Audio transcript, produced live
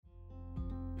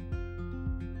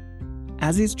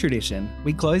As is tradition,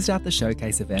 we closed out the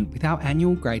showcase event with our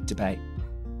annual Great Debate.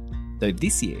 Though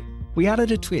this year, we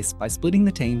added a twist by splitting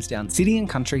the teams down city and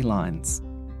country lines.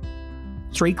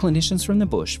 3 clinicians from the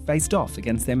bush faced off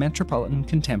against their metropolitan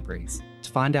contemporaries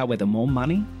to find out whether more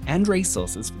money and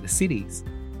resources for the cities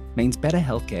means better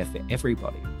healthcare for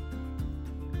everybody.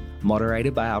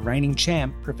 Moderated by our reigning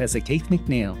champ, Professor Keith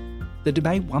McNeil, the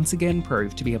debate once again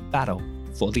proved to be a battle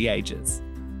for the ages.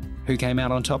 Who came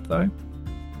out on top though?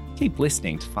 Keep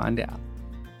listening to find out.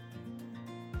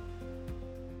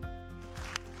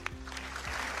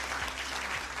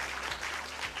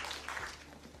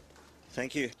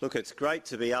 Thank you. Look, it's great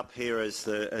to be up here as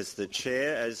the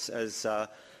chair.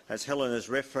 As Helen has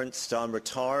referenced, I'm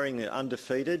retiring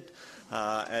undefeated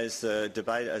as a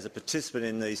participant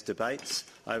in these debates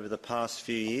over the past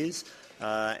few years,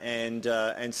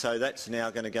 and so that's now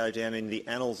going to go down in the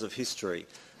annals of history.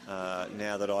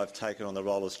 Now that I've taken on the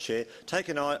role as chair.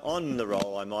 Taken on the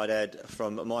role, I might add,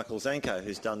 from Michael Zanko,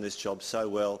 who's done this job so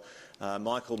well.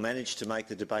 Michael managed to make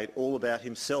the debate all about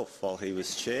himself while he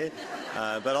was chair,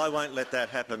 but I won't let that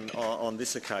happen on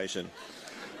this occasion.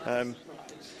 Now,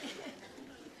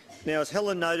 as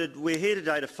Helen noted, we're here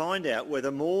today to find out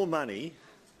whether more money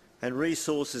and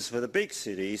resources for the big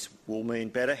cities will mean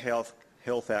better health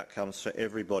outcomes for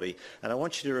everybody. And I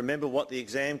want you to remember what the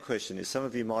exam question is. Some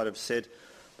of you might have said,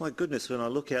 my goodness, when I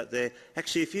look out there,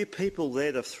 actually a few people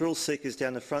there, the thrill seekers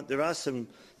down the front, there are some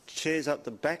chairs up the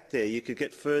back there. You could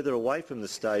get further away from the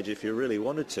stage if you really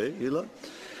wanted to, you lot.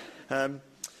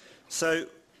 So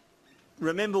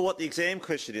remember what the exam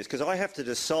question is, because I have to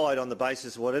decide on the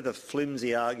basis of whatever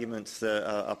flimsy arguments that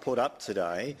are put up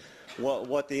today,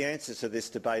 what the answer to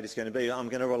this debate is going to be. I'm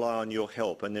going to rely on your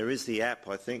help, and there is the app,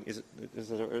 I think. Is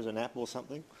there an app or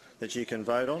something that you can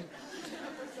vote on?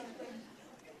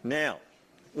 Now,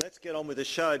 let's get on with the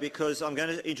show, because I'm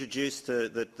going to introduce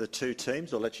the 2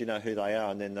 teams. I'll let you know who they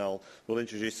are, and then we'll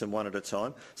introduce them one at a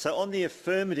time. So on the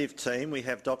affirmative team, we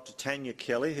have Dr Tanya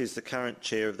Kelly, who's the current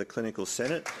chair of the Clinical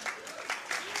Senate.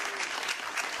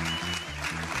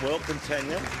 Welcome,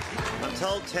 Tanya. I'm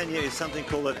told Tanya is something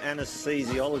called an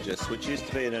anaesthesiologist, which used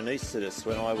to be an anaesthetist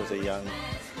when I was a young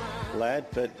lad,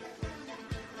 but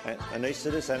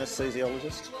anaesthetist,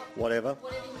 anaesthesiologist, whatever.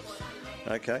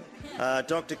 Okay.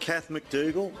 Dr Catherine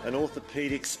McDougall, an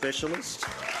orthopaedic specialist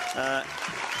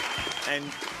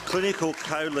and clinical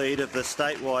co-lead of the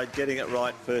statewide Getting It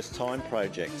Right First Time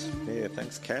project. Yeah,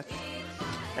 thanks, Kath.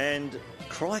 And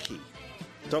crikey,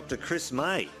 Dr Chris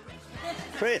May.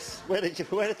 Chris, where did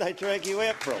they drag you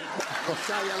out from? I'll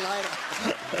show you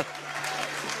later.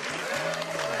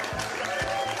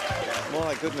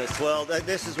 My goodness. Well,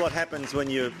 this is what happens when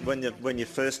your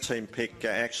first team pick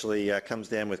actually comes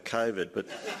down with COVID. But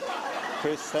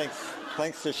Chris,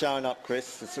 thanks for showing up,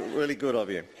 Chris. It's really good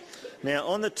of you. Now,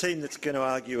 on the team that's going to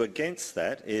argue against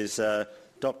that is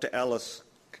Dr Alex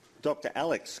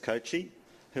Kochi,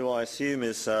 who I assume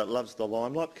loves the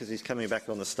limelight because he's coming back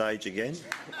on the stage again.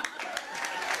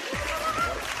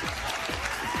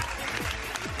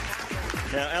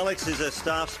 Now, Alex is a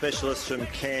staff specialist from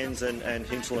Cairns and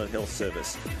Hinterland Health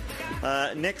Service.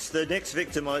 The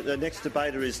next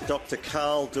debater is Dr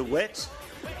Carl DeWitt,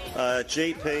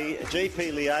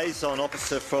 GP liaison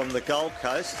officer from the Gold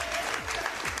Coast.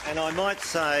 And I might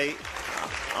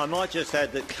just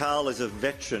add that Carl is a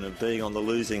veteran of being on the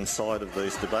losing side of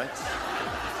these debates.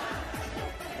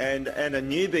 And a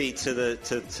newbie to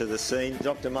the scene,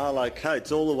 Dr Marlow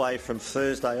Coates, all the way from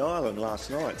Thursday Island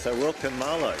last night. So welcome,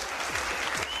 Marlow.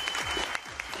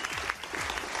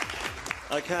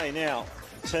 Okay, now,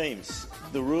 teams,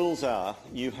 the rules are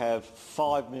you have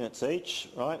 5 minutes each,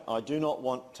 right? I do not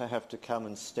want to have to come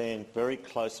and stand very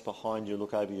close behind you,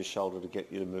 look over your shoulder to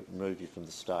get you to move you from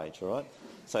the stage, all right?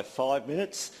 So 5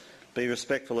 minutes, be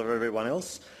respectful of everyone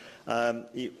else.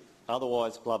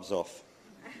 Otherwise, gloves off.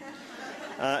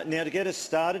 Now, to get us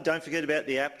started, don't forget about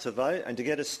the app to vote, and to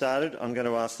get us started, I'm going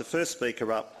to ask the first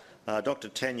speaker up, Dr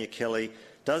Tanya Kelly.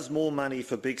 Does more money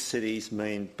for big cities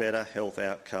mean better health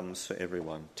outcomes for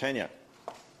everyone? Tanya.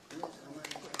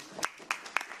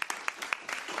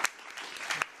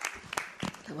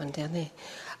 That one down there.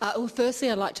 Well,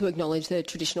 firstly, I'd like to acknowledge the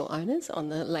traditional owners on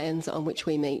the lands on which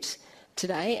we meet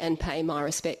today and pay my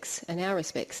respects and our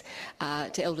respects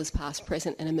to elders past,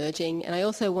 present and emerging. And I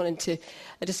also wanted to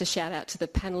just a shout out to the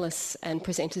panellists and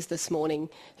presenters this morning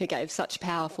who gave such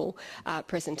powerful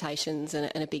presentations, and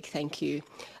a big thank you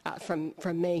from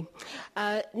me.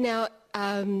 Now,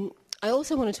 I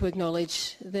also wanted to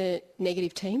acknowledge the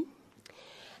negative team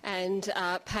and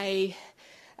pay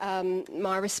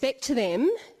my respect to them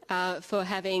for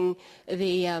having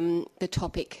the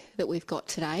topic that we've got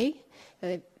today.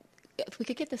 if we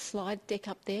could get the slide deck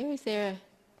up there. Is there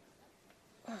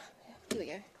a... Oh, here we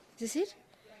go. Is this it?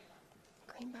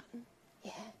 Green button.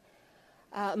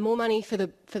 Yeah. More money for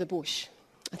the bush.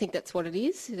 I think that's what it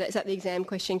is. Is that the exam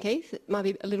question, Keith? It might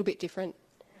be a little bit different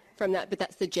from that, but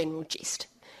that's the general gist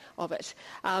of it.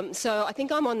 So I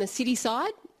think I'm on the city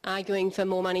side, arguing for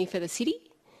more money for the city,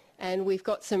 and we've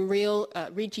got some real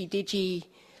ridgy-diggy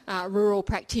rural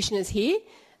practitioners here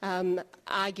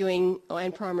arguing,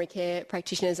 and primary care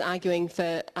practitioners arguing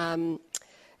for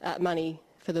money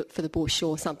for the bush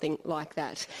or something like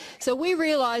that. So we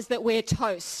realise that we're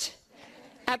toast.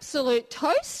 Absolute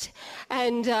toast,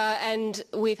 and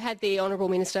we've had the Honourable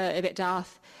Minister Yvette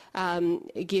D'Arth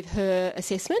give her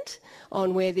assessment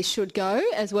on where this should go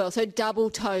as well. So double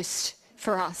toast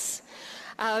for us.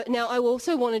 Now, I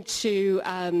also wanted to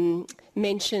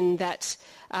mention that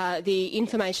the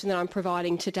information that I'm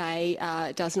providing today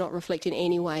does not reflect in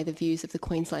any way the views of the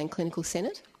Queensland Clinical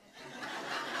Senate.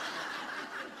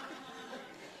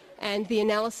 And the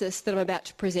analysis that I'm about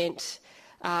to present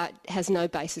has no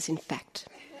basis in fact.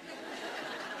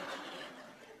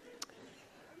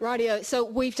 Rightio, so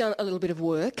we've done a little bit of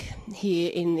work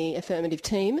here in the Affirmative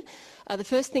team. The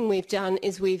first thing we've done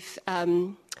is we've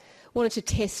wanted to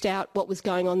test out what was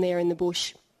going on there in the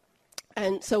bush.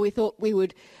 And so we thought we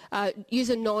would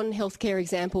use a non-healthcare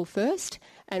example first,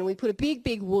 and we put a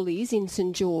big Woolies in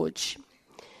St George.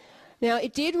 Now,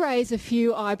 it did raise a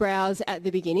few eyebrows at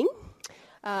the beginning.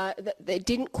 They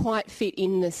didn't quite fit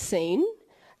in the scene,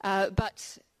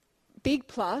 but big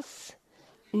plus,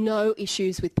 no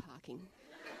issues with parking.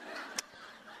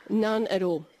 None at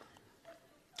all.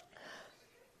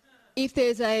 If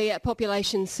there's a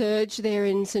population surge there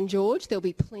in St George, there'll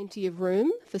be plenty of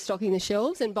room for stocking the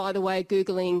shelves. And by the way,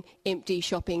 Googling empty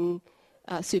shopping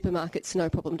supermarkets, no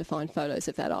problem to find photos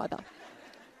of that either.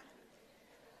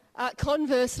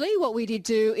 Conversely, what we did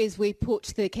do is we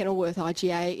put the Kenilworth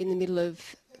IGA in the middle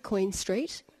of Queen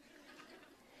Street.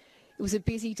 It was a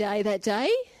busy day that day.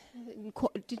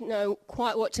 Didn't know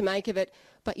quite what to make of it,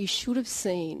 but you should have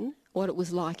seen what it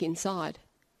was like inside.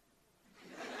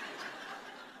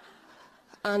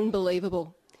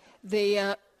 Unbelievable.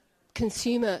 The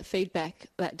consumer feedback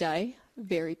that day,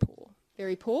 very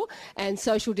poor, and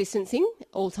social distancing,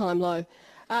 all-time low.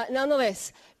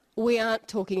 Nonetheless, we aren't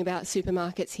talking about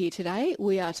supermarkets here today,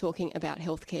 we are talking about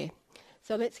healthcare.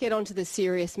 So let's get on to the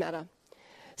serious matter.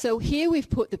 So here we've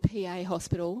put the PA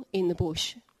hospital in the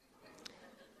bush.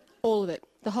 All of it,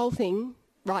 the whole thing,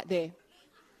 right there.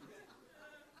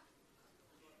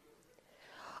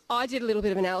 I did a little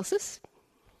bit of analysis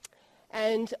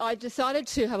and I decided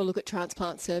to have a look at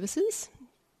transplant services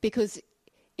because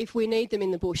if we need them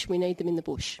in the bush, we need them in the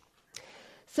bush.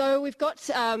 So we've got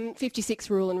 56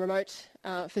 rural and remote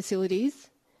facilities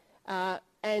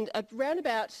and around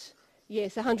about,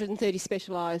 130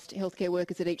 specialised healthcare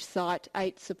workers at each site,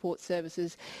 8 support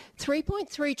services,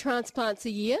 3.3 transplants a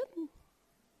year,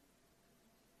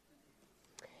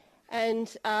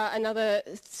 and another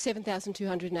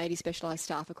 7,280 specialised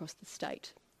staff across the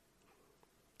state.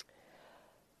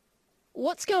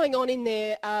 What's going on in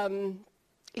there?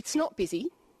 It's not busy.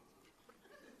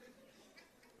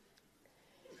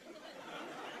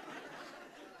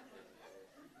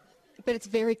 But it's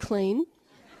very clean.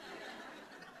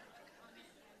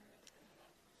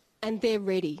 And they're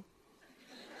ready.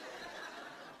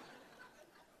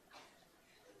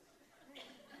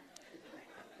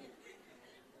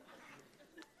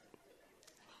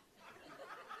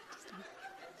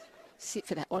 Sit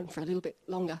for that one for a little bit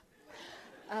longer.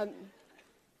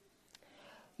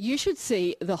 You should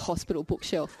see the hospital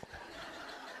bookshelf.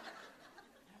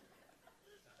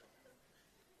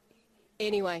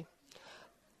 Anyway,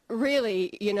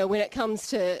 really, when it comes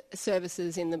to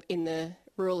services in the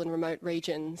rural and remote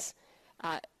regions,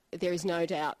 there is no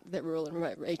doubt that rural and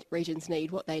remote regions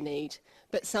need what they need,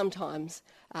 but sometimes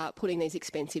putting these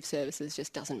expensive services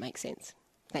just doesn't make sense.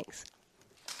 Thanks.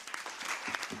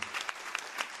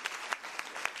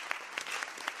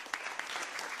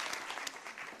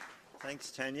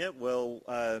 Thanks, Tanya. Well,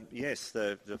 yes,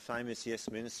 the famous Yes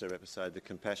Minister episode, The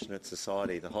Compassionate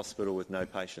Society, the hospital with no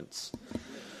patients.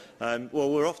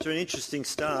 Well, we're off to an interesting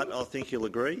start, I think you'll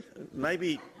agree.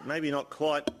 Maybe not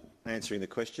quite answering the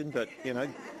question, but,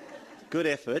 good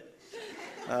effort.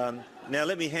 Now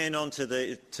let me hand on to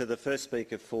the first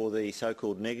speaker for the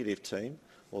so-called negative team,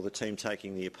 or the team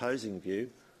taking the opposing view,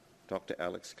 Dr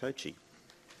Alex Kochi.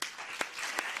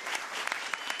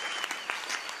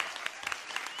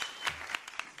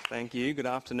 Thank you, good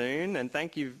afternoon, and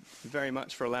thank you very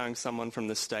much for allowing someone from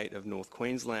the state of North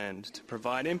Queensland to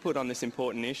provide input on this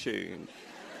important issue.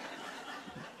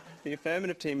 The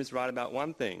Affirmative team is right about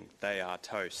one thing: they are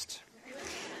toast.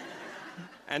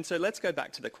 And so let's go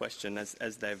back to the question,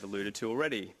 as they've alluded to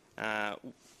already.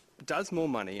 Does more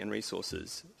money and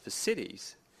resources for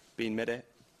cities mean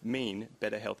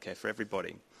better healthcare for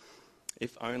everybody?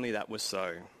 If only that was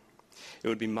so. It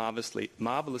would be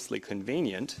marvellously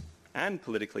convenient and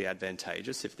politically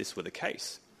advantageous if this were the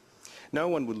case. No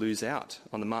one would lose out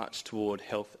on the march toward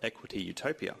health equity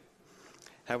utopia.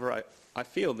 However, I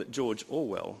feel that George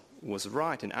Orwell was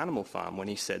right in Animal Farm when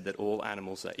he said that all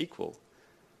animals are equal,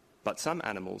 but some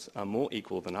animals are more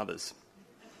equal than others.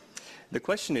 The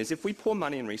question is, if we pour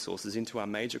money and resources into our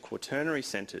major quaternary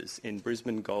centres in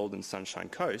Brisbane, Gold and Sunshine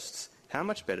Coasts, how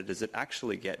much better does it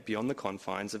actually get beyond the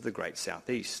confines of the Great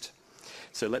Southeast?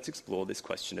 So let's explore this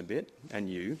question a bit, and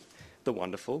you, the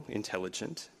wonderful,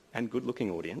 intelligent and good-looking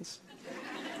audience,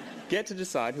 get to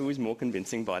decide who is more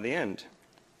convincing by the end.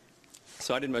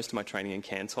 So I did most of my training in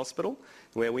Cairns Hospital,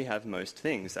 where we have most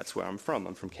things. That's where I'm from.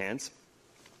 I'm from Cairns.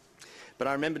 But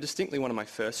I remember distinctly one of my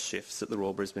first shifts at the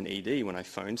Royal Brisbane ED when I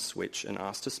phoned Switch and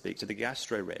asked to speak to the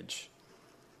gastro-reg.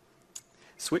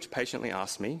 Switch patiently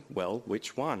asked me, well,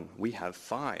 which one? We have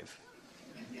 5.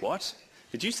 What?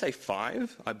 Did you say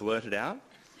 5? I blurted out.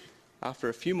 After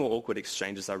a few more awkward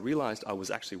exchanges, I realised I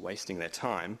was actually wasting their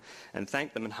time and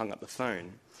thanked them and hung up the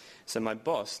phone. So my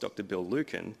boss, Dr Bill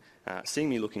Lucan, seeing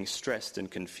me looking stressed and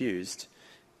confused,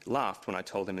 laughed when I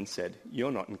told him and said,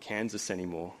 "You're not in Kansas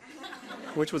anymore,"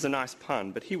 which was a nice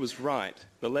pun, but he was right.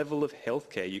 The level of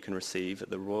healthcare you can receive at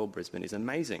the Royal Brisbane is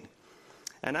amazing.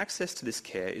 And access to this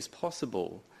care is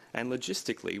possible and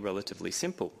logistically relatively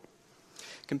simple.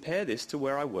 Compare this to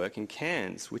where I work in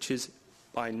Cairns, which is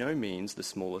by no means the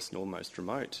smallest nor most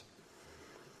remote.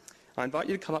 I invite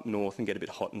you to come up north and get a bit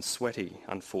hot and sweaty.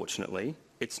 Unfortunately,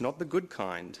 it's not the good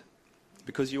kind,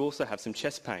 because you also have some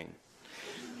chest pain.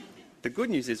 The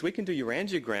good news is we can do your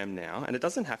angiogram now, and it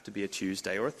doesn't have to be a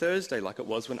Tuesday or a Thursday like it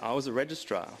was when I was a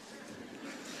registrar.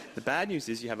 The bad news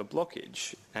is you have a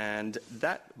blockage, and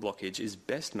that blockage is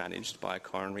best managed by a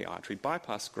coronary artery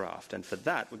bypass graft, and for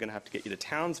that we're going to have to get you to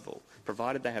Townsville,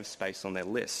 provided they have space on their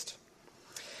list.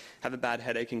 Have a bad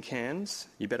headache in Cairns?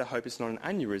 You better hope it's not an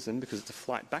aneurysm, because it's a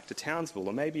flight back to Townsville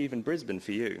or maybe even Brisbane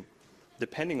for you,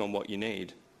 depending on what you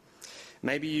need.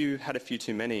 Maybe you had a few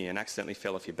too many and accidentally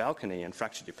fell off your balcony and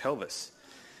fractured your pelvis.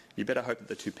 You better hope that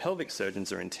the 2 pelvic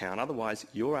surgeons are in town, otherwise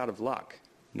you're out of luck.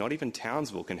 Not even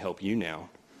Townsville can help you now.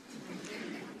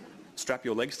 Strap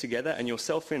your legs together and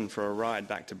yourself in for a ride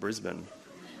back to Brisbane.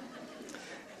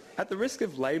 At the risk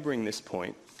of labouring this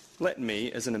point, let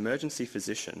me, as an emergency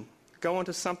physician, go on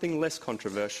to something less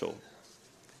controversial.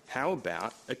 How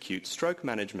about acute stroke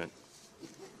management?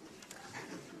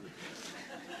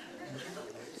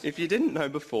 If you didn't know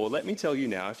before, let me tell you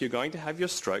now, if you're going to have your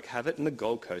stroke, have it in the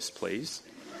Gold Coast, please.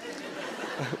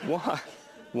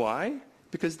 Why?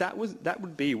 Because that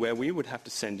would be where we would have to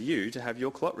send you to have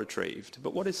your clot retrieved.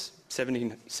 But what is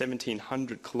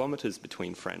 1,700 kilometres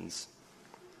between friends?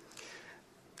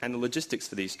 And the logistics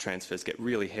for these transfers get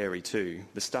really hairy too.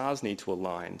 The stars need to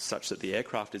align such that the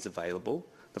aircraft is available,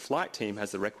 the flight team has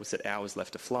the requisite hours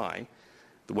left to fly,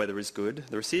 the weather is good,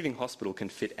 the receiving hospital can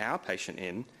fit our patient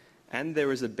in, and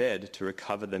there is a bed to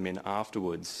recover them in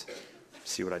afterwards.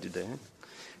 See what I did there?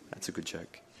 That's a good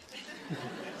joke.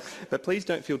 But please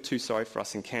don't feel too sorry for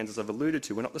us in Cairns. As I've alluded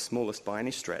to, we're not the smallest by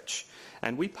any stretch.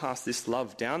 And we pass this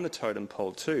love down the totem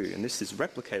pole too, and this is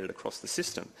replicated across the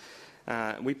system.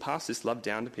 We pass this love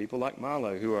down to people like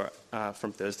Marlow, who are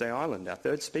from Thursday Island, our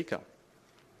third speaker.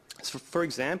 So for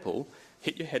example,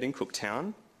 hit your head in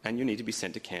Cooktown and you need to be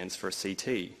sent to Cairns for a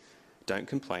CT. Don't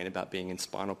complain about being in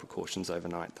spinal precautions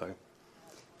overnight though.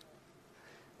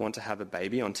 Want to have a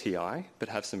baby on TI but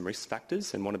have some risk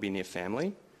factors and want to be near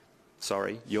family?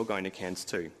 Sorry, you're going to Cairns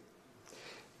too.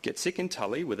 Get sick in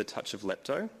Tully with a touch of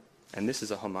lepto, and this is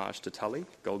a homage to Tully,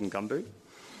 Golden Gumboot.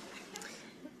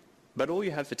 But all you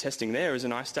have for testing there is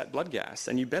an istat blood gas,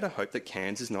 and you better hope that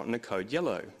Cairns is not in a code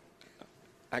yellow.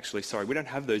 Actually, sorry, we don't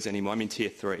have those anymore. I'm in tier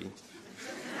 3.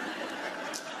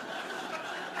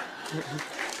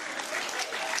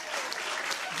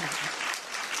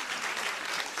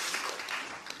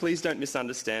 Please don't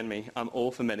misunderstand me. I'm all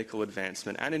for medical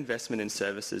advancement and investment in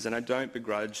services, and I don't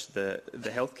begrudge the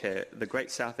healthcare the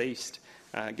Great Southeast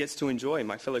gets to enjoy,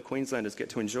 my fellow Queenslanders get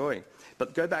to enjoy.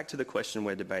 But go back to the question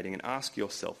we're debating and ask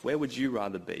yourself, where would you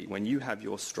rather be when you have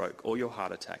your stroke or your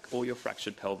heart attack or your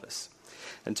fractured pelvis?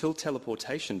 Until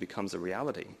teleportation becomes a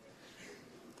reality,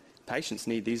 patients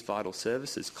need these vital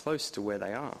services close to where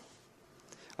they are.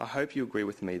 I hope you agree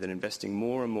with me that investing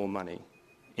more and more money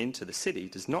into the city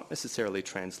does not necessarily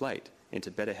translate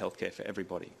into better healthcare for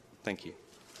everybody. Thank you.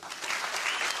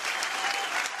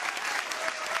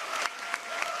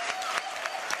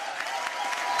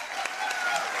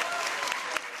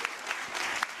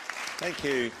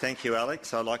 Thank you,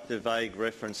 Alex. I like the vague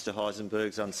reference to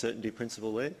Heisenberg's uncertainty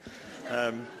principle there.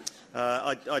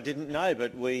 I didn't know,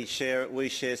 but we share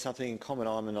something in common.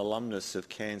 I'm an alumnus of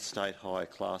Cairns State High,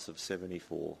 class of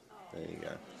 74. There you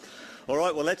go. All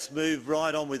right, well, let's move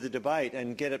right on with the debate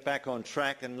and get it back on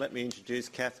track. And let me introduce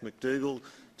Kath McDougall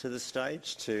to the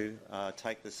stage to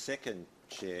take the second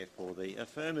chair for the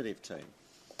Affirmative team.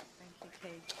 Thank you,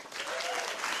 Keith.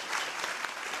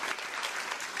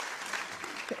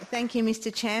 Thank you,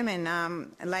 Mr. Chairman.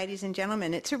 Ladies and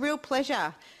gentlemen, it's a real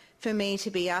pleasure for me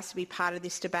to be asked to be part of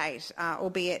this debate,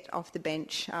 albeit off the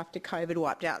bench after COVID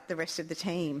wiped out the rest of the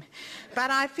team.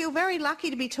 But I feel very lucky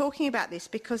to be talking about this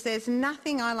because there's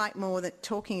nothing I like more than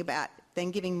talking about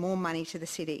than giving more money to the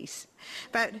cities.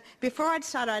 But before I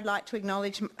start, I'd like to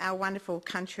acknowledge our wonderful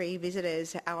country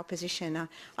visitors, our opposition.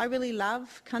 I really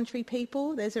love country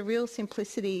people. There's a real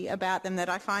simplicity about them that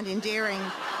I find endearing.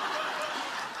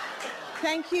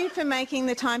 Thank you for making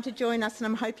the time to join us,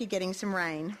 and I hope you're getting some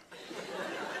rain.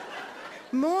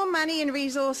 More money and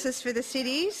resources for the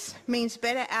cities means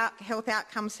better health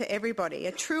outcomes for everybody.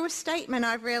 A truer statement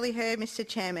I've rarely heard, Mr.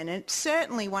 Chairman, and it's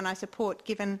certainly one I support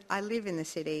given I live in the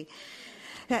city.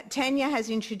 Tanya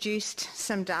has introduced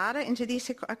some data into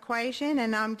this equation,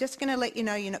 and I'm just going to let you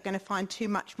know you're not going to find too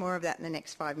much more of that in the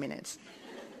next 5 minutes.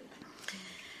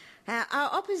 Our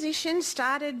opposition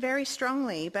started very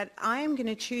strongly, but I am going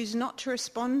to choose not to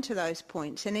respond to those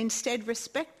points and instead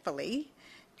respectfully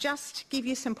just give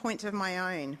you some points of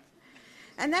my own.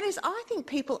 And that is, I think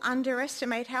people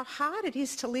underestimate how hard it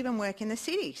is to live and work in the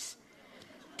cities.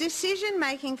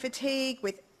 Decision-making fatigue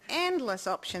with endless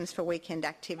options for weekend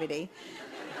activity.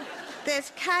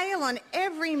 There's kale on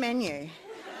every menu.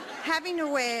 Having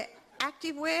to wear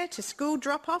activewear to school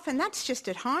drop-off, and that's just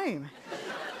at home.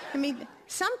 I mean,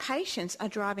 some patients are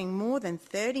driving more than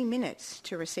 30 minutes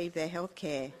to receive their health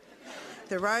care.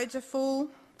 The roads are full.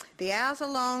 The hours are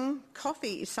long,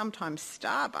 coffee is sometimes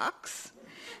Starbucks,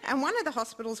 and one of the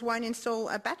hospitals won't install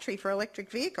a battery for electric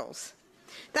vehicles.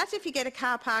 That's if you get a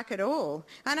car park at all.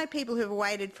 I know people who have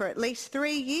waited for at least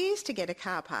 3 years to get a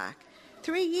car park.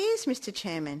 3 years, Mr.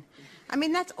 Chairman. I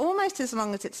mean, that's almost as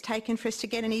long as it's taken for us to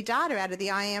get any data out of the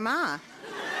IMR.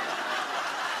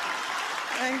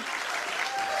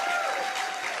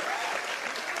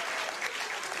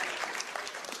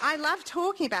 I love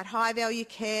talking about high-value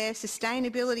care,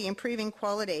 sustainability, improving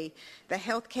quality. The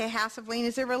Healthcare House of Lean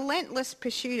is a relentless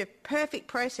pursuit of perfect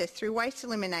process through waste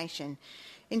elimination,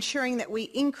 ensuring that we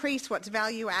increase what's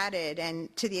value-added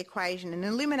and to the equation and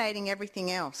eliminating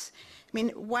everything else. I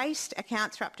mean, waste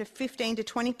accounts for up to 15 to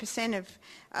 20%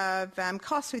 of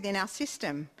costs within our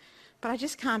system. But I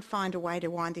just can't find a way to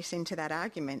wind this into that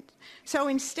argument. So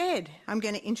instead, I'm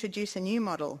going to introduce a new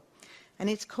model, and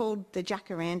it's called the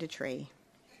jacaranda tree.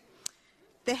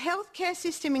 The healthcare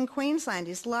system in Queensland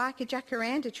is like a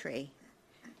jacaranda tree.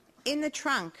 In the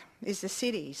trunk is the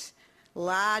cities,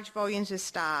 large volumes of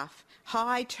staff,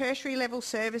 high tertiary level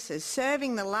services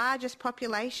serving the largest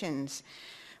populations.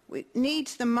 It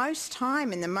needs the most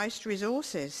time and the most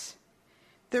resources.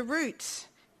 The roots,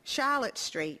 Charlotte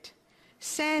Street,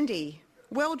 sandy,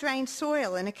 well-drained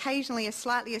soil and occasionally a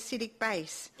slightly acidic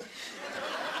base.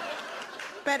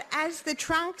 But as the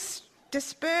trunks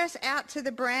disperse out to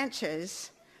the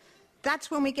branches,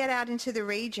 that's when we get out into the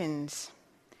regions.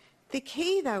 The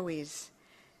key, though, is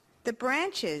the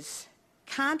branches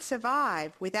can't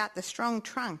survive without the strong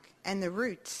trunk and the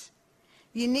roots.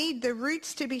 You need the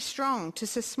roots to be strong to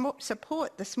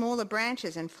support the smaller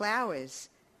branches and flowers.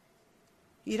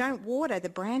 You don't water the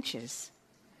branches,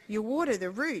 you water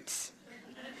the roots.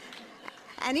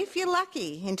 And if you're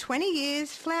lucky, in 20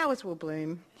 years, flowers will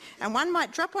bloom, and one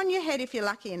might drop on your head if you're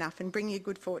lucky enough and bring you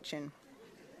good fortune.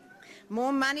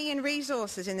 More money and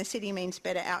resources in the city means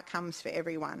better outcomes for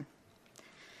everyone.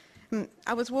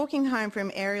 I was walking home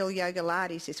from aerial yoga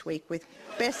Lattes this week with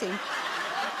Bessie,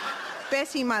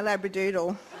 my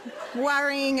Labradoodle,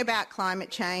 worrying about climate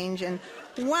change and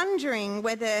wondering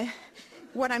whether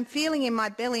what I'm feeling in my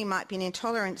belly might be an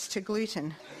intolerance to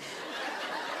gluten.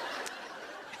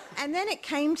 And then it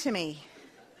came to me.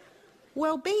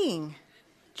 Well-being,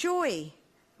 joy,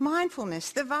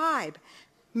 mindfulness, the vibe,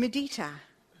 mudita.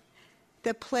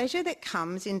 The pleasure that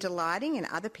comes in delighting in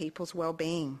other people's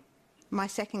well-being. My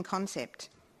second concept.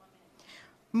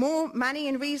 More money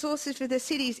and resources for the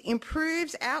cities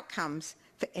improves outcomes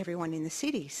for everyone in the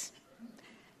cities.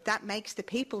 That makes the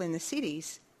people in the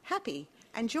cities happy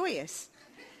and joyous.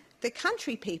 The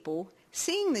country people,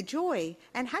 seeing the joy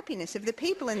and happiness of the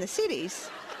people in the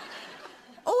cities,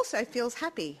 also feels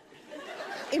happy,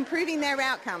 improving their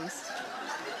outcomes.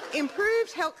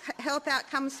 Improved health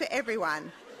outcomes for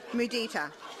everyone.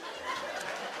 Mudita.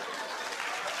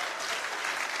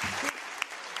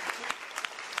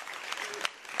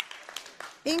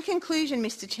 In conclusion,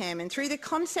 Mr Chairman, through the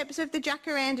concepts of the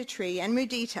jacaranda tree and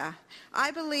mudita, I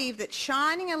believe that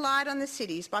shining a light on the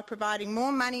cities by providing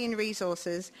more money and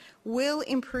resources will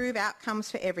improve outcomes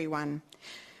for everyone.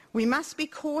 We must be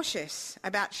cautious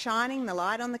about shining the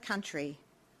light on the country.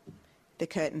 The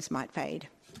curtains might fade.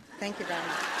 Thank you very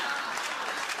much.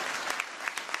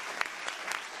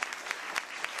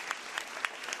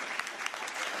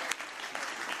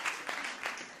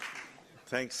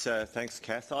 Thanks,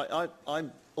 Kath.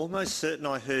 I'm almost certain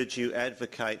I heard you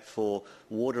advocate for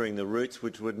watering the roots,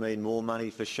 which would mean more money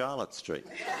for Charlotte Street.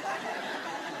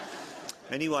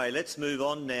 Anyway, let's move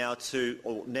on now to,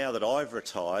 or now that I've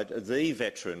retired, the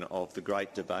veteran of the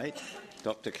great debate,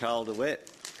 Dr Carl DeWitt.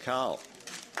 Carl.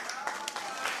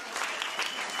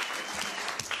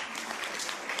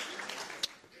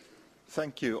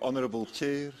 Thank you, Honourable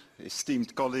Chair,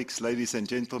 esteemed colleagues, ladies and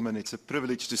gentlemen. It's a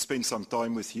privilege to spend some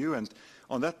time with you. And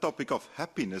on that topic of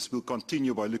happiness, we'll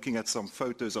continue by looking at some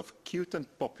photos of cute and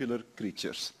popular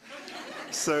creatures.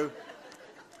 So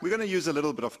we're going to use a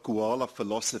little bit of koala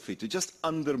philosophy to just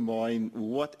undermine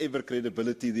whatever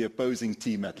credibility the opposing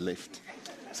team had left.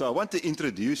 So I want to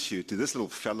introduce you to this little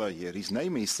fellow here. His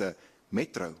name is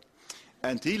Metro,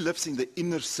 and he lives in the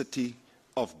inner city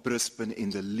of Brisbane in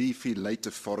the leafy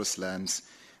later forest lands,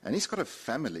 and he's got a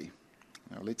family.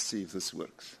 Now let's see if this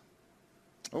works.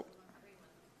 Oh.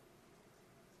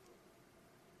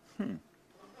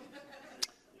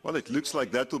 Well, it looks like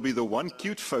that will be the one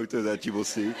cute photo that you will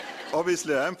see.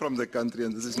 Obviously, I am from the country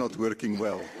and this is not working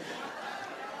well.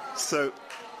 So,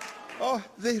 oh,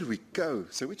 there we go.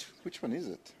 So which one is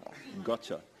it? Oh,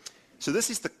 gotcha. So this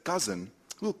is the cousin.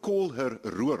 We'll call her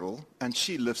Rural, and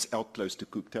she lives out close to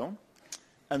Cooktown.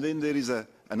 And then there is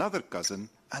another cousin,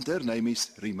 and her name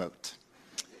is Remote.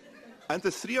 And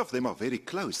the three of them are very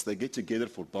close. They get together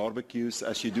for barbecues,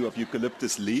 as you do of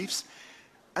eucalyptus leaves.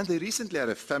 And they recently had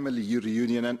a family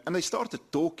reunion, and they started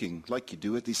talking, like you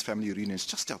do at these family reunions,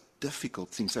 just how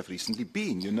difficult things have recently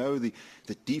been. You know, the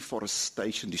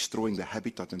deforestation destroying the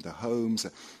habitat and the homes,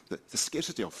 the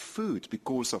scarcity of food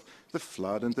because of the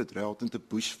flood and the drought and the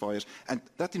bushfires, and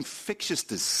that infectious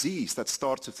disease that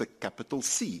starts with a capital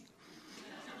C.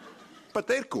 But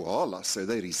they're koalas, so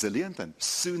they're resilient, and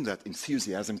soon that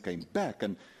enthusiasm came back.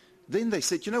 And then they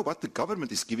said, you know what, the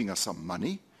government is giving us some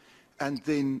money. And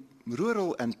then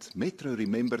Rural and Metro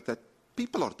remembered that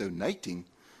people are donating.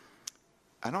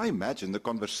 And I imagine the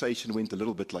conversation went a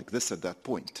little bit like this at that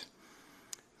point.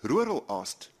 Rural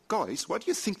asked, guys, what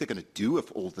do you think they're going to do with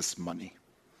all this money?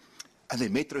 And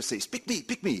then Metro says, pick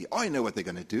me, I know what they're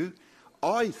going to do.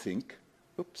 I think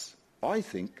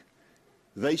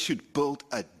they should build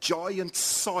a giant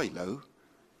silo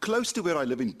close to where I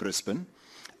live in Brisbane,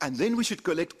 and then we should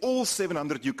collect all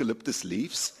 700 eucalyptus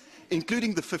leaves,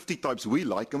 including the 50 types we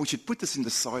like, and we should put this in the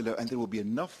silo, and there will be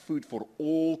enough food for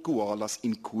all koalas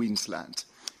in Queensland.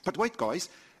 But wait, guys,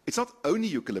 it's not only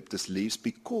eucalyptus leaves,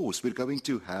 because we're going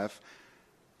to have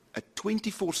a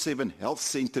 24/7 health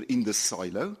centre in the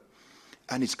silo,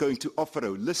 and it's going to offer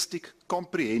holistic,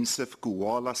 comprehensive,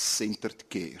 koala-centred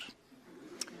care.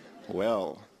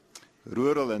 Well,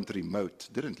 Rural and Remote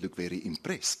didn't look very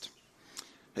impressed.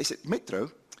 They said,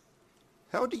 Metro,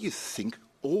 how do you think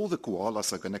all the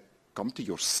koalas are going to come to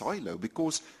your silo?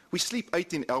 Because we sleep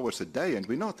 18 hours a day and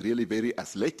we're not really very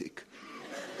athletic.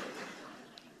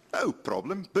 No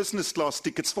problem. Business class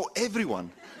tickets for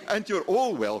everyone. And you're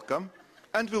all welcome.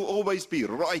 And we'll always be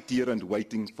right here and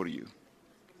waiting for you.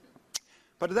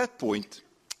 But at that point,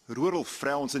 Rural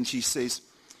frowns and she says,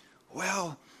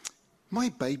 well, my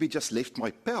baby just left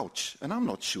my pouch and I'm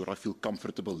not sure I feel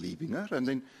comfortable leaving her. And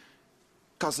then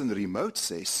Cousin Remote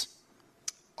says,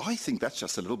 I think that's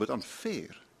just a little bit unfair.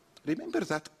 Remember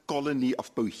that colony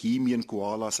of bohemian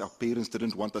koalas our parents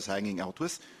didn't want us hanging out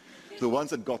with? The ones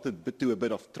that got into a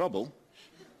bit of trouble?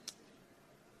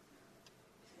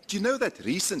 Do you know that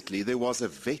recently there was a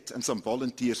vet and some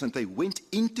volunteers and they went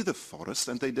into the forest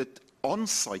and they did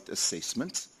on-site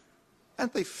assessments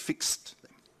and they fixed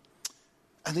them.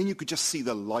 And then you could just see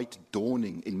the light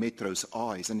dawning in Metro's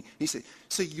eyes. And he said,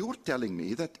 so you're telling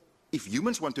me that if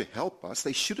humans want to help us,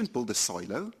 they shouldn't build a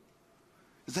silo?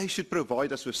 They should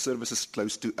provide us with services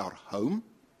close to our home?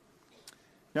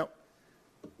 Now,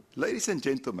 ladies and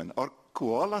gentlemen, are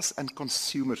koalas and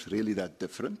consumers really that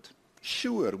different?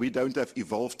 Sure, we don't have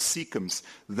evolved cecums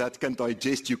that can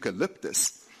digest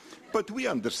eucalyptus, but we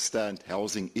understand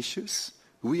housing issues,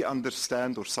 we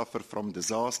understand or suffer from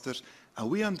disasters, and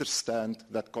we understand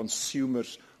that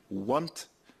consumers want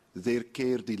their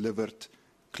care delivered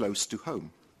close to home.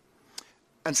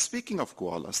 And speaking of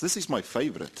koalas, this is my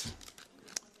favorite,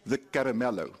 the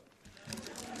caramello.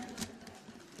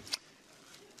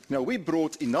 Now, we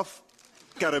brought enough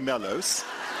caramellos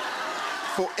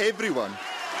for everyone.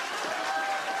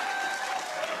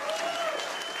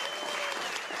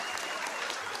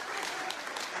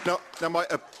 Now, my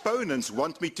opponents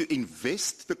want me to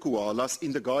invest the koalas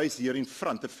in the guys here in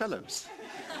front, the fellows.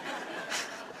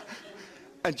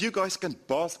 And you guys can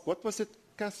bask, what was it,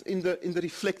 Cass, in the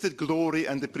reflected glory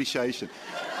and appreciation.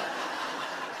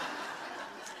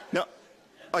 Now,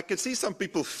 I can see some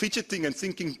people fidgeting and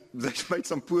thinking they've made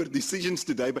some poor decisions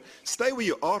today, but stay where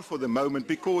you are for the moment,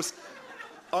 because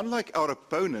unlike our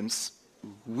opponents,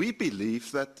 we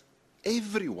believe that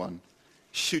everyone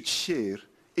should share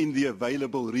in the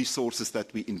available resources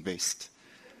that we invest,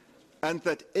 and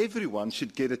that everyone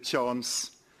should get a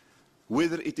chance,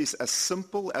 whether it is as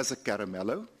simple as a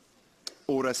caramello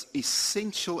or as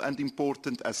essential and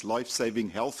important as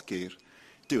life-saving healthcare,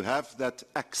 to have that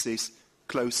access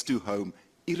close to home,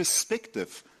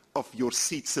 irrespective of your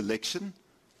seat selection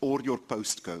or your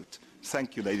postcode.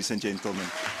 Thank you, ladies and gentlemen.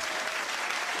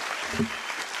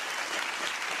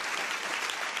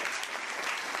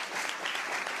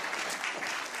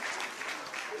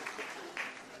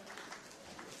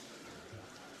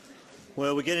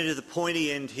 Well, we're getting to the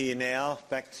pointy end here now,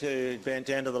 down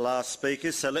to the last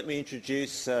speakers. So let me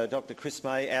introduce Dr Chris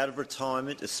May, out of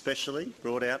retirement especially,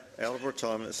 brought out of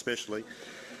retirement especially.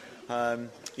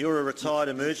 You're a retired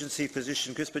emergency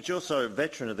physician, Chris, but you're also a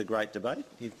veteran of the Great Debate.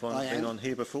 You've been on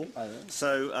here before. I am.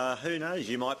 So who knows,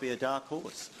 you might be a dark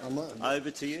horse. I might. Over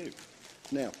to you.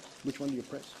 Now, which one do you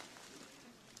press?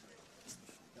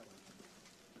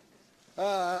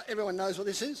 Everyone knows what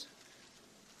this is?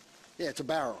 Yeah, it's a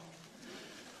barrel.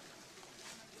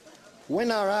 When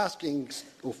they were asking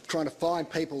or trying to find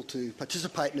people to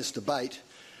participate in this debate,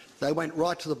 they went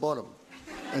right to the bottom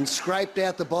and scraped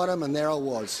out the bottom, and there I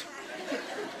was.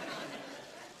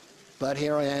 But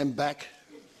here I am, back,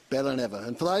 better than ever.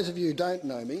 And for those of you who don't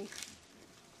know me,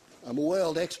 I'm a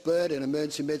world expert in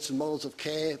emergency medicine models of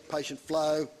care, patient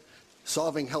flow,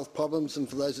 solving health problems, and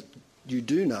for those that you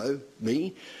do know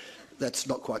me, that's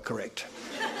not quite correct.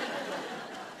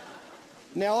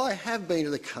 Now, I have been to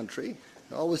the country.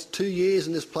 I was 2 years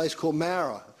in this place called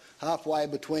Mara, halfway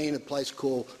between a place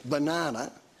called Banana,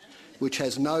 which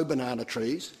has no banana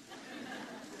trees,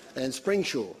 and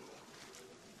Springshaw.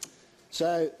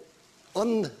 So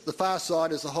on the far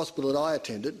side is the hospital that I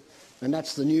attended, and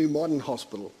that's the new modern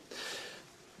hospital.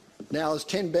 Now, there was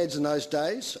 10 beds in those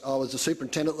days. I was the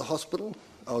superintendent of the hospital.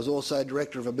 I was also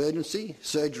director of emergency,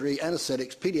 surgery,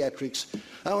 anaesthetics, paediatrics,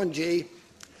 O&G,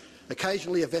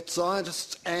 occasionally a vet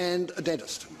scientist and a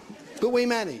dentist. But we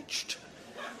managed.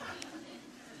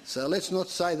 So let's not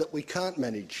say that we can't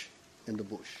manage in the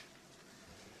bush.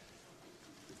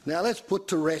 Now let's put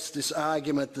to rest this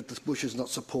argument that the bush is not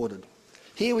supported.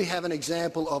 Here we have an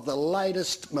example of the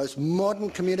latest, most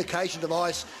modern communication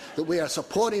device that we are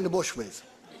supporting the bush with.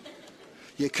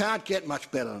 You can't get much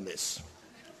better than this.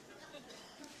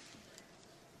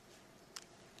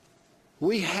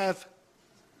 We have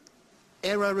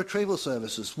aero retrieval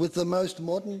services with the most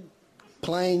modern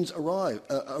planes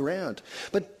around.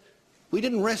 But we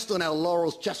didn't rest on our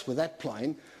laurels just with that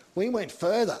plane. We went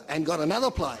further and got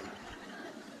another plane,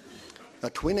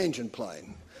 a twin-engine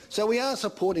plane. So we are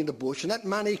supporting the bush, and that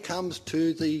money comes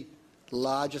to the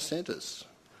larger centres.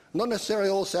 Not necessarily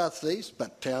all South East,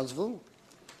 but Townsville,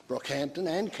 Brockhampton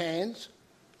and Cairns.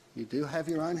 You do have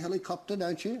your own helicopter,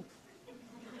 don't you?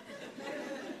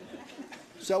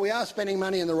 So we are spending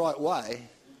money in the right way.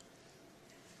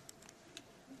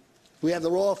 We have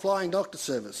the Royal Flying Doctor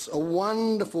Service, a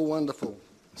wonderful, wonderful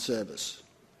service.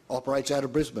 Operates out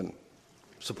of Brisbane,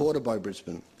 supported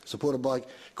by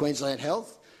Queensland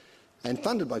Health and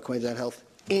funded by Queensland Health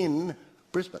in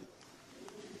Brisbane.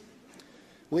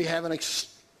 We have an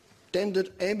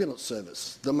extended ambulance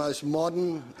service, the most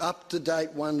modern,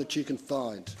 up-to-date one that you can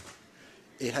find.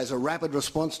 It has a rapid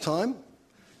response time,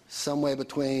 somewhere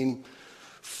between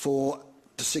 4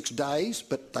 to 6 days,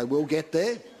 but they will get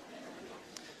there.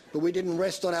 But we didn't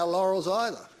rest on our laurels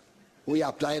either. We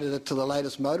updated it to the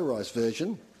latest motorised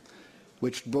version,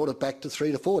 which brought it back to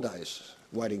 3 to 4 days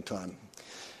waiting time,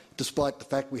 despite the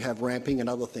fact we have ramping and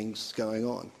other things going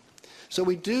on. So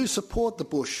we do support the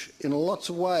bush in lots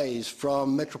of ways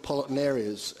from metropolitan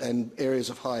areas and areas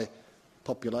of high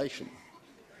population.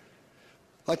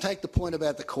 I take the point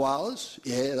about the koalas.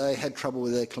 Yeah, they had trouble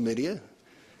with their chlamydia,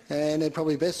 and they're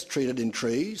probably best treated in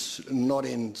trees, not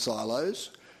in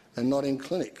silos, and not in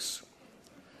clinics.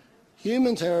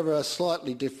 Humans, however, are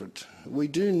slightly different. We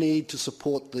do need to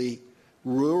support the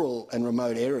rural and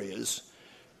remote areas,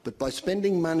 but by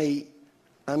spending money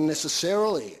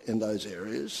unnecessarily in those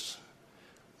areas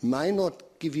may not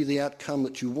give you the outcome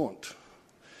that you want.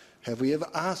 Have we ever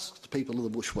asked the people of the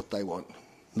bush what they want,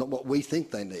 not what we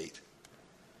think they need?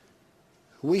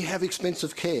 We have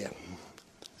expensive care,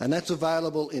 and that's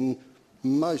available in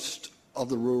most of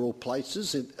the rural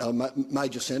places, in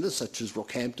major centres such as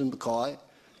Rockhampton, Mackay,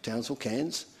 Townsville,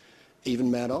 Cairns, even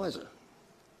Mount Isa.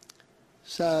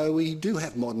 So we do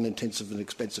have modern, intensive and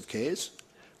expensive cares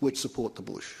which support the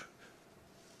bush.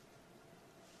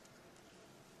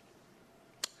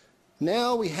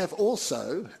 Now we have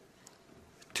also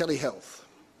telehealth.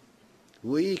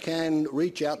 We can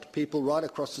reach out to people right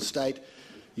across the state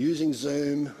using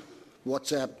Zoom,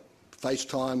 WhatsApp,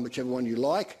 FaceTime, whichever one you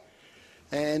like,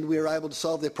 and we're able to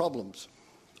solve their problems,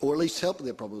 or at least help with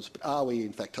their problems. But are we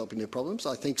in fact helping their problems?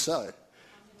 I think so.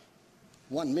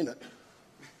 1 minute.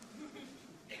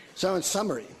 So in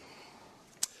summary,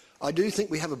 I do think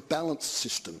we have a balanced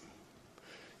system.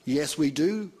 Yes, we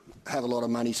do have a lot of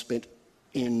money spent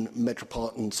in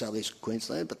metropolitan South East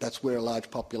Queensland, but that's where a large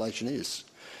population is.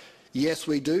 Yes,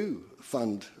 we do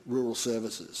fund rural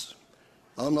services.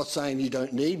 I'm not saying you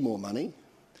don't need more money,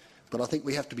 but I think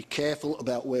we have to be careful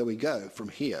about where we go from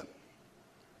here.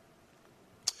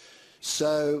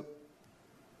 So,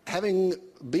 having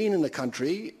been in the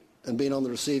country and been on the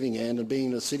receiving end and being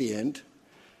in the city end,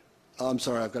 I'm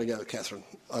sorry, I've got to go, Catherine.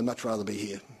 I'd much rather be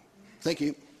here. Thank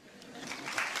you.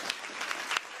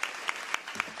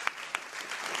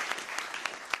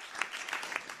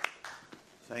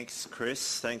 Thanks,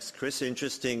 Chris. Thanks, Chris.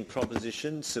 Interesting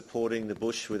proposition, supporting the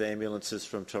bush with ambulances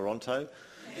from Toronto.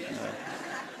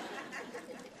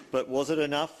 But was it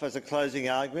enough as a closing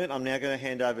argument? I'm now going to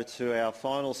hand over to our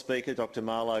final speaker, Dr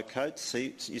Marlow Coates.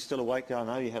 You still awake? I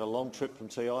know you had a long trip from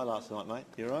TI last night, mate.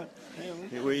 You all right?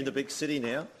 Yeah. We're in the big city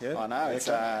now. Yeah? I know, it's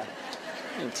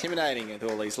intimidating with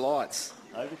all these lights.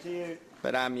 Over to you.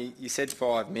 But you said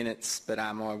 5 minutes, but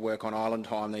I work on island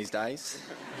time these days.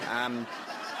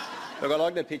 Look, I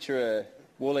like the picture of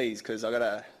Woolies because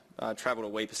I travel to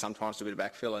Weeper sometimes to do a bit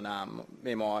of backfill, and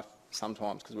me and my wife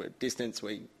sometimes, because we're at distance,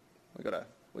 we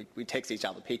text each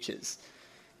other pictures,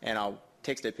 and I'll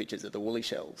text her pictures of the woolly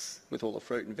shelves with all the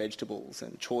fruit and vegetables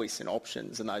and choice and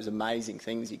options and those amazing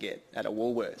things you get at a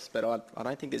Woolworths. But I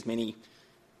don't think there's many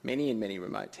in many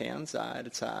remote towns.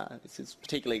 It's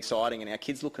particularly exciting, and our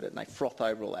kids look at it and they froth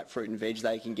over all that fruit and veg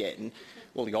they can get and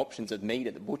all the options of meat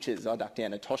at the butchers. I duck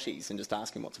down to Toshi's and just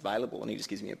ask him what's available, and he just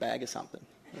gives me a bag of something.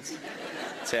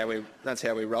 That's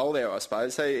how we roll there, I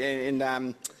suppose. So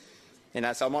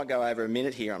so I might go over a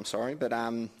minute here. I'm sorry, but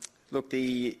look,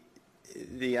 I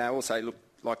also look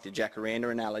like the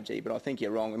jacaranda analogy, but I think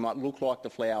you're wrong. We might look like the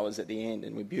flowers at the end,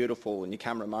 and we're beautiful, and you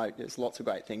come remote. There's lots of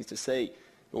great things to see.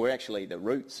 But we're actually the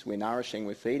roots. We're nourishing.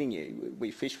 We're feeding you.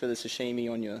 We fish for the sashimi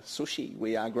on your sushi.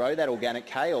 We grow that organic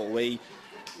kale. We're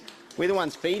the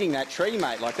ones feeding that tree,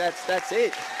 mate. Like that's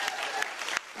it.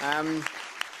 And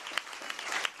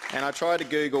I tried to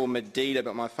Google Medita,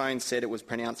 but my phone said it was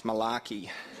pronounced Malarkey.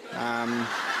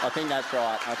 I think that's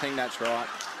right.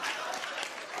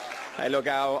 Hey, look,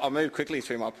 I'll move quickly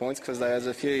through my points because there's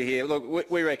a few here. Look,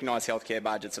 we recognise healthcare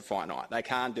budgets are finite. They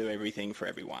can't do everything for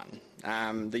everyone.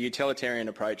 The utilitarian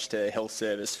approach to health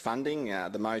service funding, for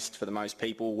the most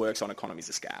people, works on economies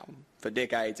of scale. For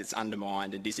decades, it's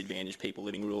undermined and disadvantaged people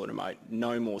living rural and remote,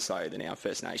 no more so than our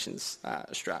First Nations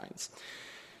Australians.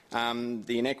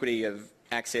 The inequity of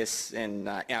access and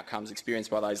outcomes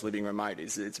experienced by those living remote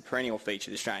it's a perennial feature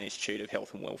of the Australian Institute of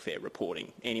Health and Welfare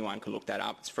reporting. Anyone can look that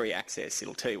up. It's free access.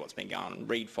 It'll tell you what's been going on.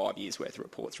 Read 5 years' worth of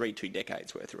reports. Read 2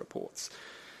 decades' worth of reports.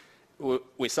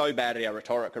 We're so bad at our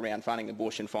rhetoric around funding the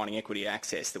bush and finding equity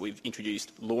access that we've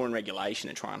introduced law and regulation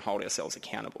to try and hold ourselves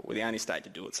accountable. We're the only state to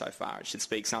do it so far. It should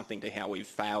speak something to how we've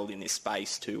failed in this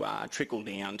space to trickle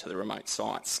down to the remote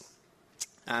sites.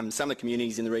 Some of the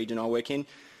communities in the region I work in,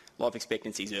 life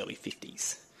expectancy is early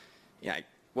 50s.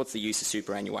 What's the use of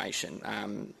superannuation? How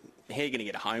are you going to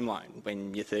get a home loan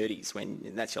when you're 30s,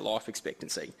 when that's your life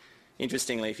expectancy?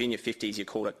 Interestingly, if in your 50s you're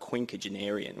called a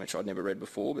quinquagenarian, which I'd never read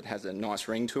before, but has a nice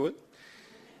ring to it.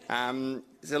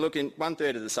 So look,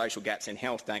 1/3 of the social gaps in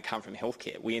health don't come from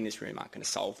healthcare. We in this room aren't going to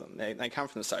solve them. They come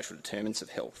from the social determinants of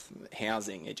health: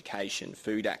 housing, education,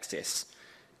 food access,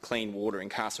 clean water,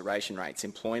 incarceration rates,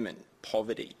 employment,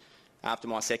 poverty. After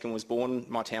my second was born,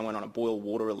 my town went on a boil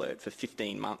water alert for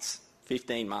 15 months.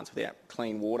 15 months without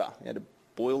clean water. You had to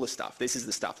boil the stuff. This is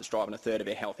the stuff that's driving 1/3 of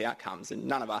our health outcomes, and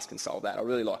none of us can solve that. I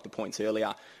really like the points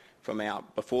earlier from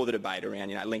before the debate around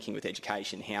linking with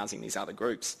education, housing, these other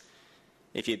groups.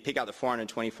 If you pick up the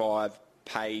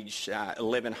 425-page,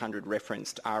 1,100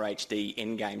 referenced RHD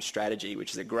Endgame strategy,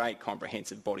 which is a great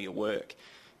comprehensive body of work,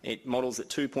 it models that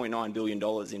 $2.9 billion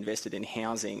invested in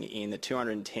housing in the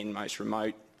 210 most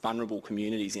remote vulnerable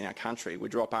communities in our country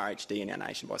would drop RHD in our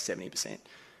nation by 70%.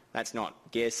 That's not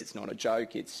guess, it's not a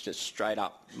joke, it's just straight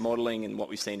up modelling and what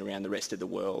we've seen around the rest of the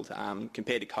world.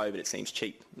 Compared to COVID, it seems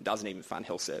cheap. It doesn't even fund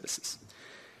health services.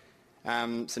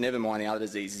 So never mind the other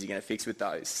diseases you're going to fix with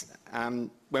those.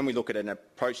 When we look at an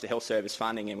approach to health service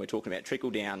funding, and we're talking about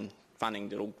trickle-down funding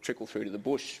that'll trickle through to the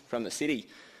bush from the city,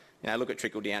 look at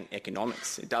trickle-down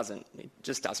economics. It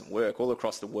just doesn't work. All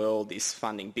across the world, this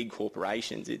funding big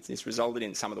corporations, it's resulted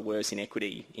in some of the worst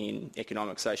inequity in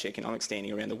socio-economic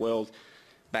standing around the world,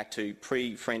 back to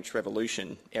pre-French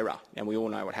Revolution era, and we all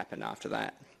know what happened after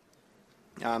that.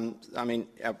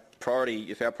 If our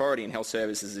priority in health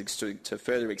services is to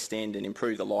further extend and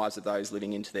improve the lives of those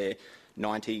living into their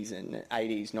 90s and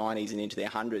 80s, 90s and into their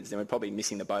 100s, then we're probably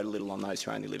missing the boat a little on those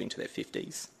who are only living to their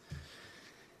 50s.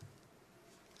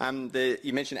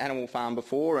 You mentioned Animal Farm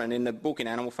before, and in the book In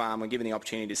Animal Farm, we're given the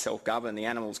opportunity to self-govern. The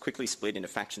animals quickly split into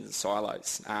factions and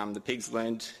silos. The pigs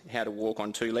learned how to walk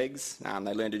on two legs.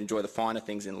 They learned to enjoy the finer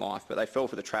things in life, but they fell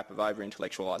for the trap of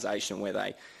over-intellectualisation, where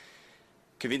they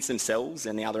convinced themselves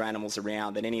and the other animals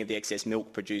around that any of the excess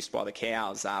milk produced by the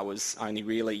cows was only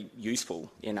really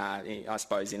useful in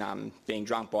being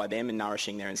drunk by them and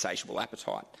nourishing their insatiable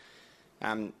appetite.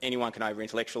 Anyone can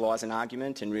over-intellectualise an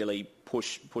argument and really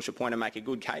push a point and make a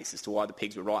good case as to why the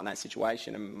pigs were right in that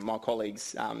situation. And my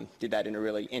colleagues did that in a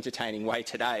really entertaining way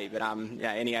today. But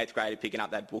any eighth grader picking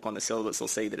up that book on the syllabus will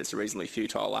see that it's a reasonably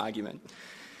futile argument.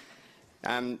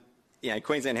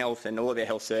 Queensland Health and all of our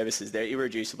health services, they're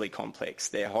irreducibly complex.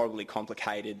 They're horribly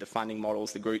complicated. The funding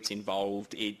models, the groups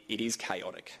involved, it is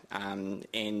chaotic.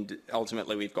 And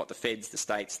ultimately we've got the feds, the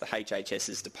states, the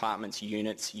HHSs, departments,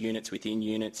 units within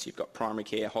units. You've got primary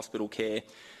care, hospital care.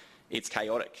 It's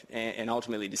chaotic. And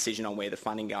ultimately the decision on where the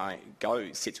funding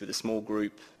goes sits with a small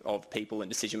group of people and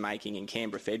decision-making in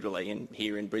Canberra federally and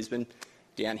here in Brisbane,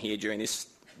 down here during this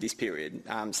period.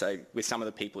 So with some of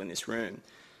the people in this room.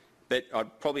 But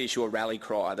I'd probably issue a rally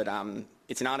cry that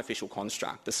it's an artificial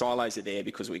construct. The silos are there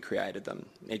because we created them.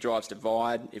 It drives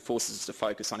divide. It forces us to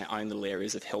focus on our own little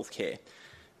areas of healthcare.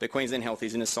 But Queensland Health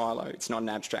isn't a silo. It's not an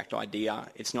abstract idea.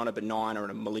 It's not a benign or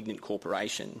a malignant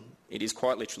corporation. It is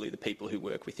quite literally the people who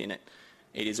work within it.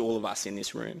 It is all of us in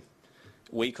this room.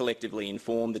 We collectively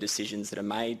inform the decisions that are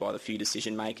made by the few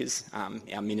decision makers,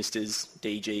 our ministers,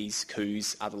 DGs,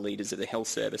 COOs, other leaders of the health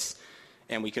service.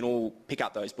 And we can all pick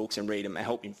up those books and read them and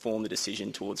help inform the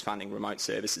decision towards funding remote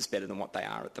services better than what they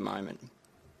are at the moment.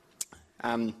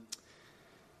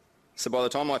 So by the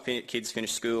time my kids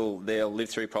finish school, they'll live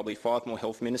through probably 5 more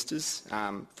health ministers,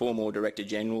 4 more director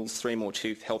generals, 3 more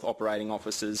chief health operating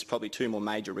officers, probably 2 more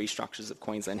major restructures of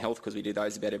Queensland Health, because we do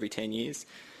those about every 10 years.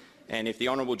 And if the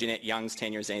Honourable Jeanette Young's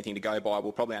tenure is anything to go by,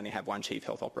 we'll probably only have 1 chief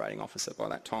health operating officer by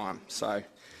that time. So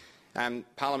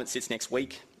Parliament sits next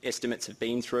week. Estimates have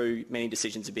been through. Many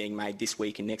decisions are being made this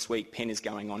week and next week. Pen is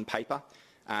going on paper.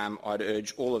 I'd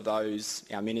urge all of those,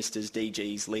 our ministers,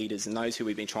 DGs, leaders, and those who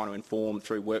we've been trying to inform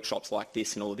through workshops like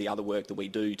this and all of the other work that we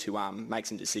do to make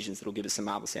some decisions that will give us some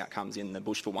marvellous outcomes in the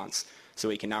bush for once, so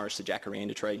we can nourish the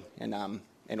jacaranda tree and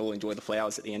all enjoy the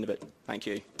flowers at the end of it. Thank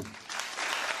you.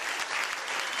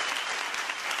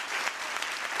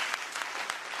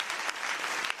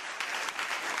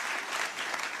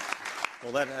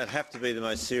 Well, that'd have to be the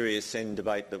most serious end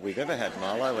debate that we've ever had,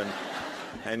 Marlow,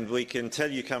 and we can tell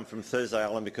you come from Thursday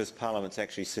Island because Parliament's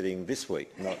actually sitting this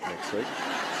week, not next week.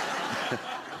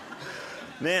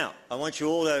 Now, I want you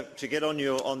all to get on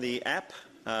the app,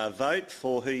 vote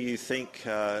for who you think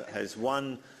has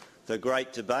won the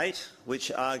great debate,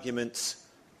 which argument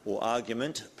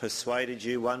persuaded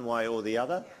you one way or the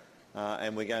other,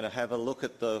 and we're going to have a look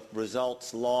at the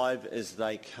results live as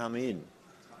they come in.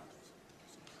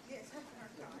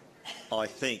 I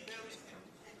think.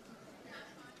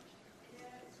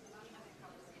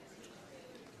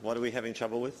 What are we having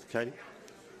trouble with, Katie?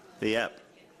 The app.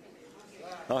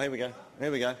 Oh, here we go. Here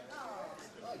we go.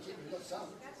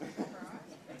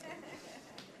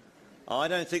 I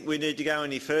don't think we need to go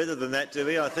any further than that, do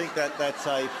we? I think that's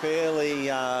a fairly,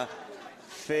 yeah.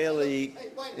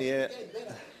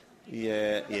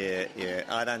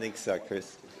 I don't think so,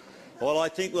 Chris. Well, I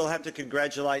think we'll have to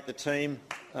congratulate the team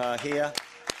here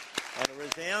on a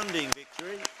resounding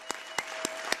victory.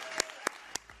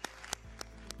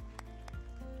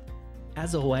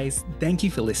 As always, thank you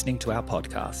for listening to our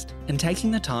podcast and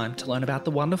taking the time to learn about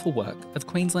the wonderful work of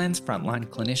Queensland's frontline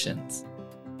clinicians.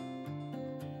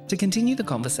 To continue the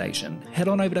conversation, head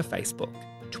on over to Facebook,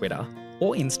 Twitter,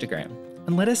 or Instagram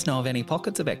and let us know of any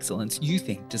pockets of excellence you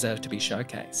think deserve to be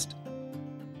showcased.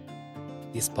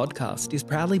 This podcast is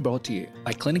proudly brought to you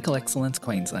by Clinical Excellence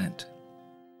Queensland.